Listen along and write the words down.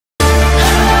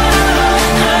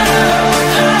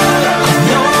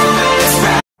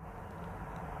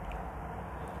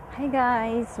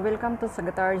guys! Welcome to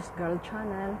Sagittarius Girl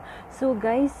Channel. So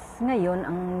guys, ngayon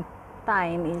ang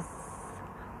time is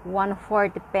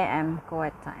 1:40 PM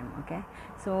Kuwait time, okay?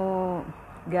 So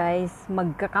guys,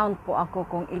 magka-count po ako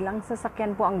kung ilang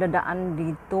sasakyan po ang dadaan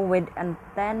dito within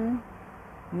 10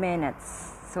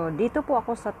 minutes. So dito po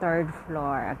ako sa 3rd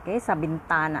floor, okay? Sa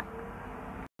bintana.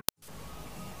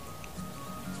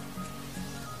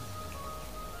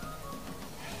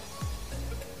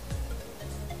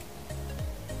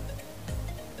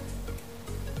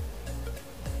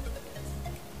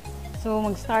 So,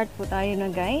 mag-start po tayo na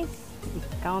guys.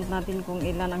 I-count natin kung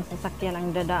ilan ang sasakyan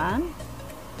ang dadaan.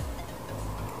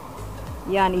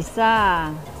 Yan,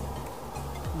 isa.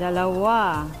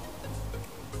 Dalawa.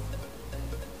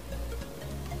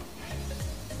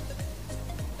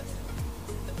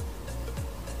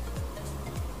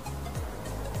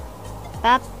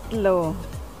 Tatlo.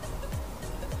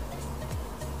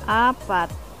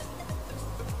 Apat.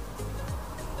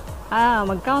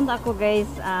 Mag-count ako guys.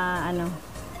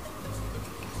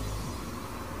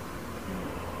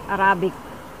 Arabic.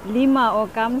 5 o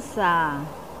kamsa.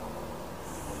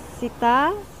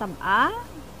 Sita, sab'a.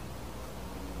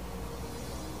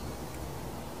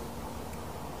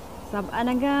 Sab'a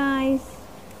na guys.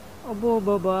 Obo,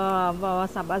 baba.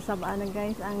 Sab'a na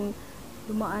guys ang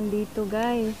dumaan dito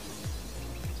guys.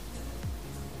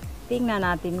 Tingnan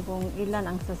natin kung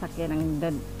ilan ang sasakyan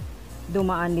ang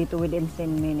dumaan dito within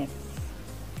 10 minutes.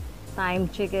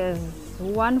 Time check is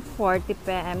 1:40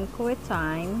 PM Kuwait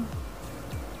time.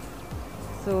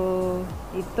 So,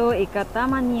 ito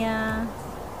ikatamannya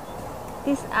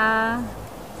tis'a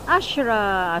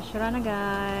ashra na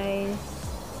guys.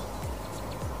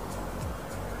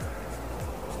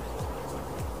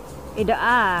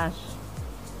 Idaash.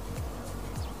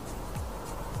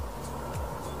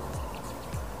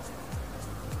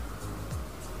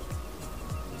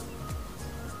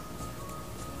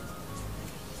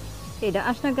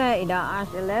 Idaash na guys.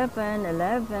 Idaash 11 na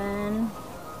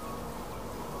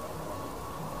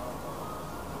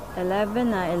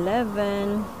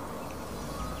 11.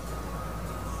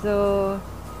 So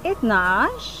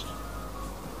 12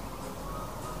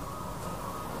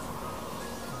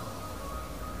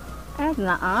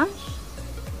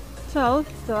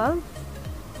 12.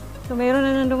 So mayroon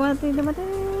na nang dumating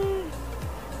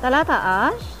 13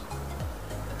 14.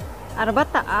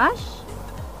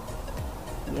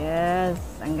 Yes,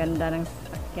 ang ganda ng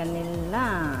sasakyan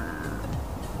nila.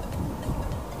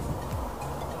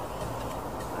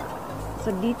 So,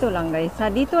 dito lang guys.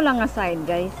 Dito lang aside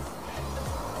guys.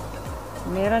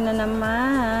 Meron na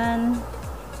naman.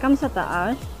 Kam sa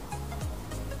taas.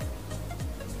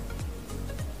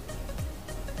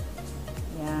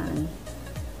 Yan.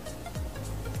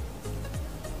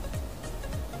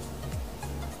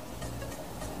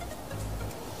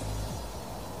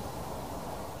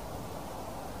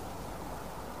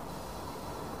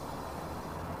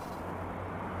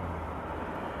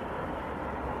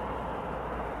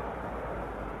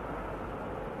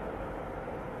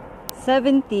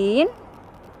 $17,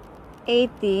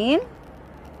 $18,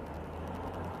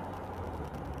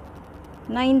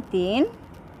 $19,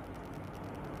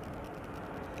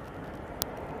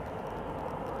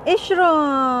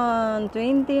 Ishron,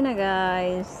 20 na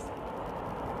guys,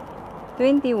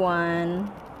 21,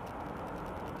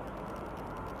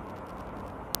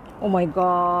 oh my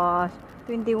gosh,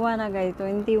 21 na guys,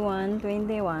 21,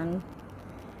 22,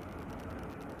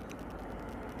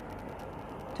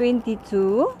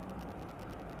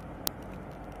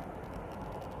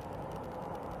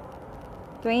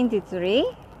 23,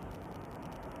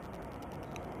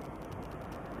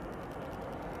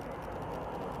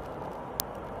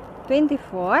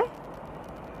 24,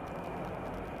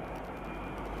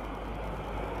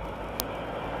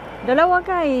 2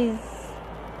 guys,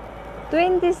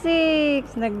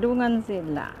 26, nagdungan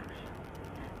sila,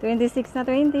 26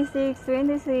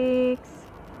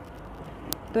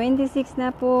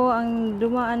 na po ang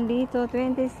dumaan dito,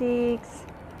 26,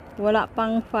 wala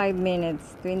pang 5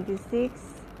 minutes,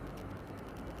 26.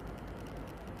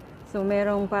 So,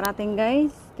 merong parating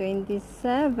guys,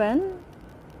 27.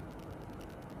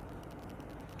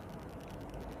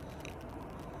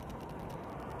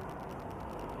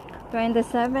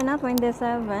 27 na,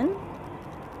 27.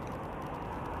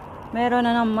 Meron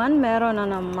na naman,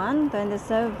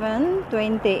 27,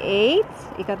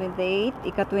 28, ika-28,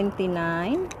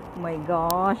 ika-29. Oh my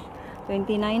gosh.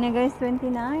 29 na guys,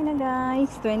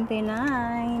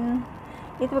 29.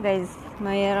 Ito guys,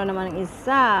 mayroon naman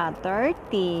isa,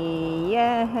 30.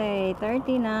 Yay,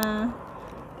 30 na.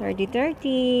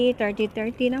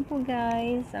 30 na po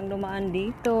guys. Ang dumaan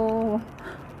dito.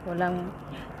 Walang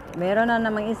Meron na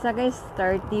namang isa guys,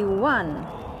 31.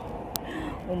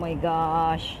 Oh my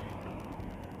gosh.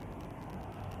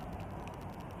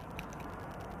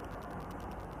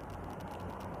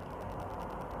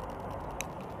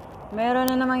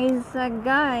 Meron na namang isa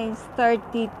guys,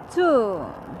 32.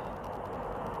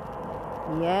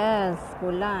 Yes,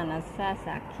 pula na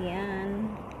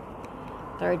sasakyan.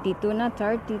 32 na,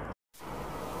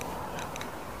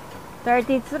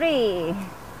 33.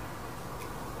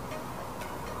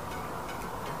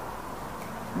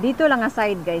 Dito lang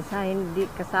side guys ha, hindi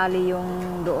kasali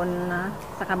yung doon na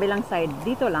sa kabilang side.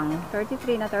 Dito lang,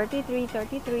 33 na, 33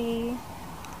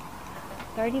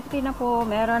 na po.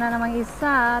 Meron na namang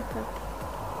isa,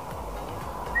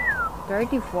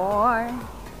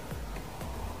 34.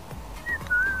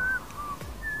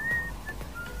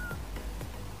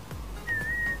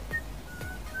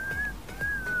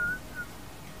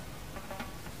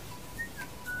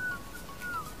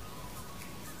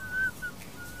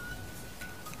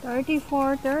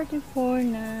 34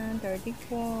 na,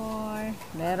 34.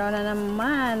 Meron na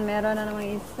naman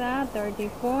isa,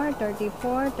 34,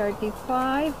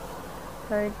 35,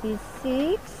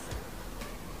 36.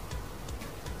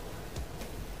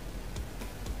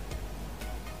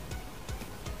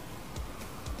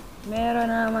 Meron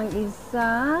na namang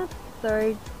isa,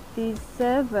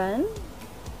 37,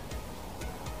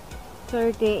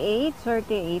 38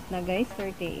 na guys,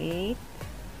 38.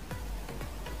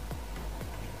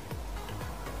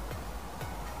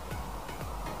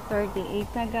 38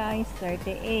 na guys,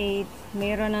 38.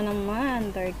 Meron na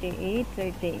naman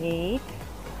 38.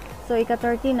 So ika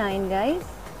 39 guys,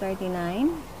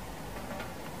 39.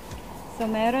 So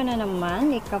meron na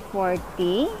naman ika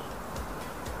 40.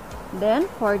 Then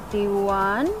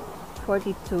 41,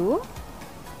 42.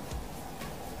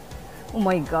 Oh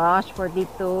my gosh,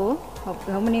 42.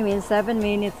 How many minutes? 7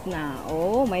 minutes na.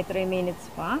 Oh, may 3 minutes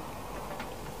pa.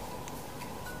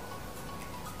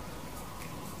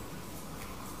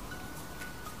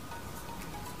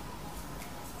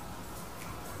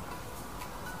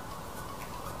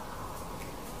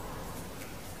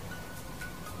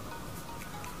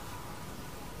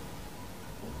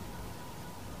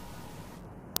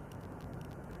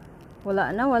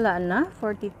 Wala na.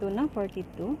 42 na,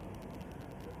 42.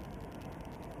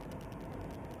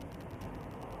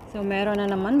 So, meron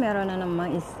na naman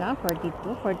isa,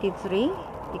 42, 43,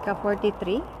 ika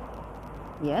 43.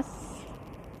 Yes.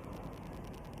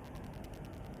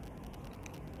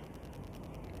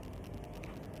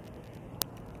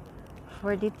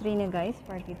 $43 na guys,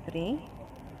 43.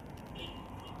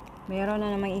 Meron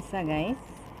na naman isa guys.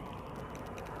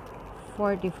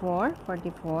 44.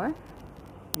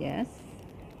 Yes.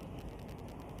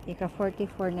 Ika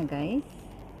 44 na guys.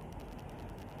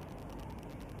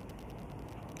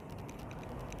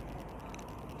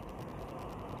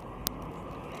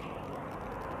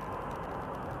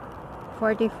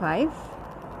 $45.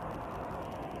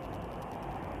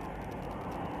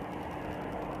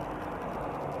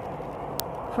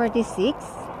 46.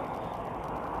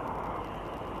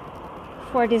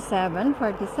 47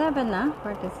 na,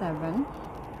 47.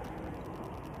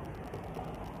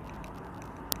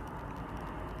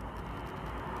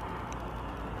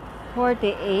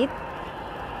 48.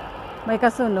 May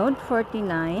kasunod,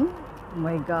 49. Oh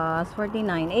my gosh,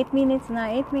 49. 8 minutes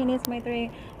na, 8 minutes. May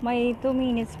 2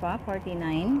 minutes pa,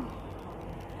 49.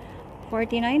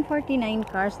 49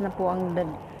 cars na po ang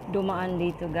dumaan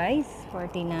dito guys.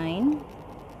 49.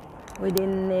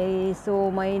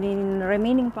 So may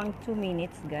remaining pang 2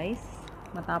 minutes guys.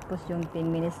 Matapos yung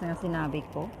 10 minutes na sinabi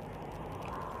ko.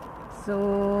 So,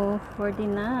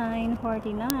 49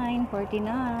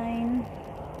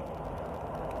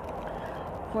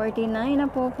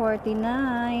 na po,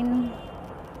 49.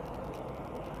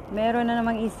 Meron na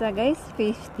namang isa guys,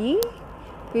 50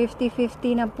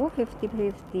 na po, 50.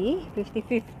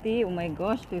 Oh my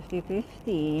gosh, 50.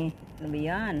 Ano ba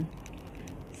yan?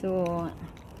 So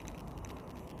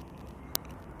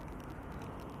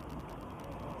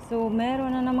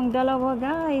meron na namang dalawa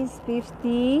guys,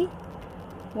 51,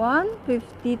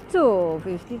 52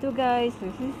 guys,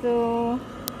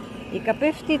 52. Ika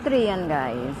 53 yan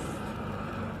guys.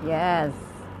 Yes.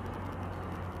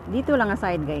 Dito lang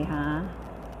aside guys ha.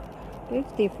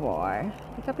 54.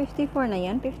 Ika 54 na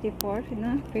yan. 54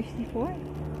 na. 54.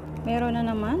 Meron na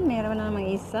naman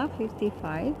isa.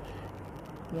 55.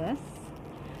 Yes.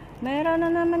 Meron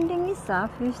na naman ding isa.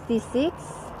 56.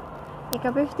 Ika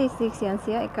 56 yan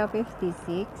siya. Ika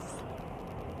 56.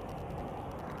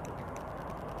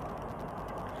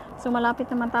 So malapit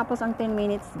na matapos ang 10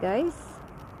 minutes guys.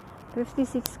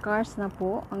 56 cars na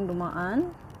po ang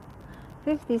dumaan.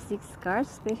 56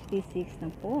 cars, 56 na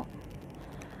po.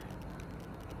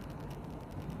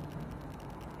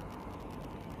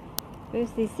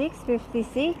 56,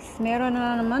 56. Meron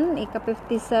na naman,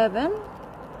 ika-57,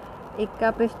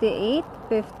 ika-58,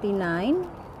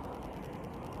 59,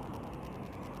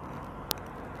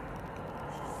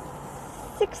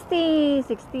 60,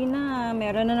 60 na.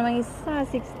 Meron na naman isa,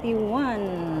 61,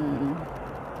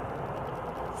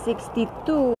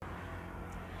 62.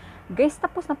 Guys,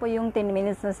 tapos na po yung 10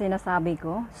 minutes na sinasabi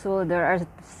ko. So, there are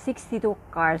 62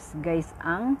 cars, guys,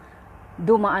 ang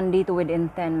dumaan dito within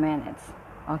 10 minutes.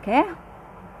 Okay?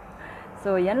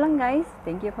 So, yan lang, guys.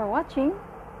 Thank you for watching.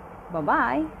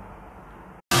 Bye-bye!